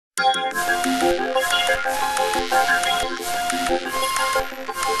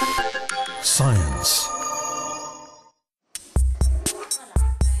Science.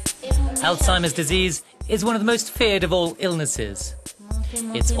 Alzheimer's disease is one of the most feared of all illnesses.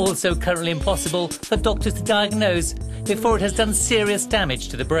 It's also currently impossible for doctors to diagnose before it has done serious damage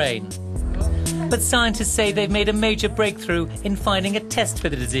to the brain. But scientists say they've made a major breakthrough in finding a test for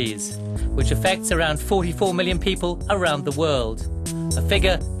the disease, which affects around 44 million people around the world, a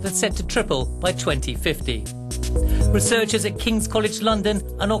figure that's set to triple by 2050. Researchers at King's College London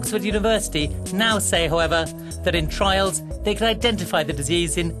and Oxford University now say, however, that in trials they can identify the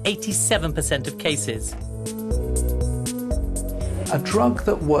disease in 87% of cases. A drug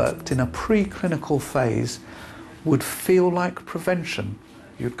that worked in a preclinical phase would feel like prevention.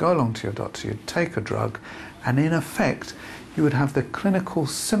 You'd go along to your doctor, you'd take a drug, and in effect you would have the clinical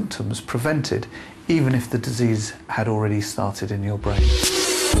symptoms prevented even if the disease had already started in your brain.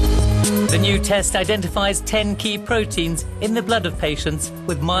 The new test identifies 10 key proteins in the blood of patients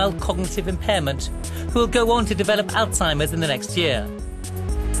with mild cognitive impairment who will go on to develop Alzheimer's in the next year.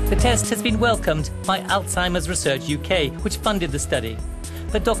 The test has been welcomed by Alzheimer's Research UK, which funded the study.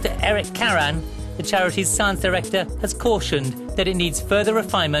 But Dr. Eric Karan, the charity's science director, has cautioned that it needs further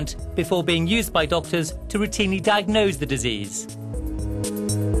refinement before being used by doctors to routinely diagnose the disease.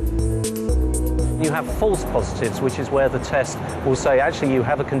 You have false positives, which is where the test will say, actually, you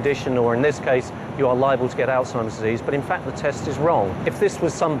have a condition, or in this case, you are liable to get Alzheimer's disease, but in fact the test is wrong. If this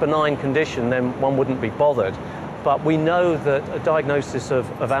was some benign condition, then one wouldn't be bothered. But we know that a diagnosis of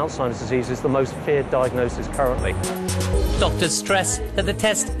Alzheimer's disease is the most feared diagnosis currently. Doctors stress that the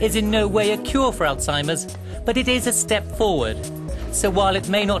test is in no way a cure for Alzheimer's, but it is a step forward. So while it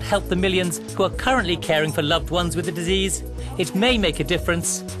may not help the millions who are currently caring for loved ones with the disease, it may make a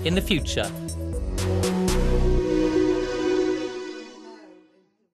difference in the future.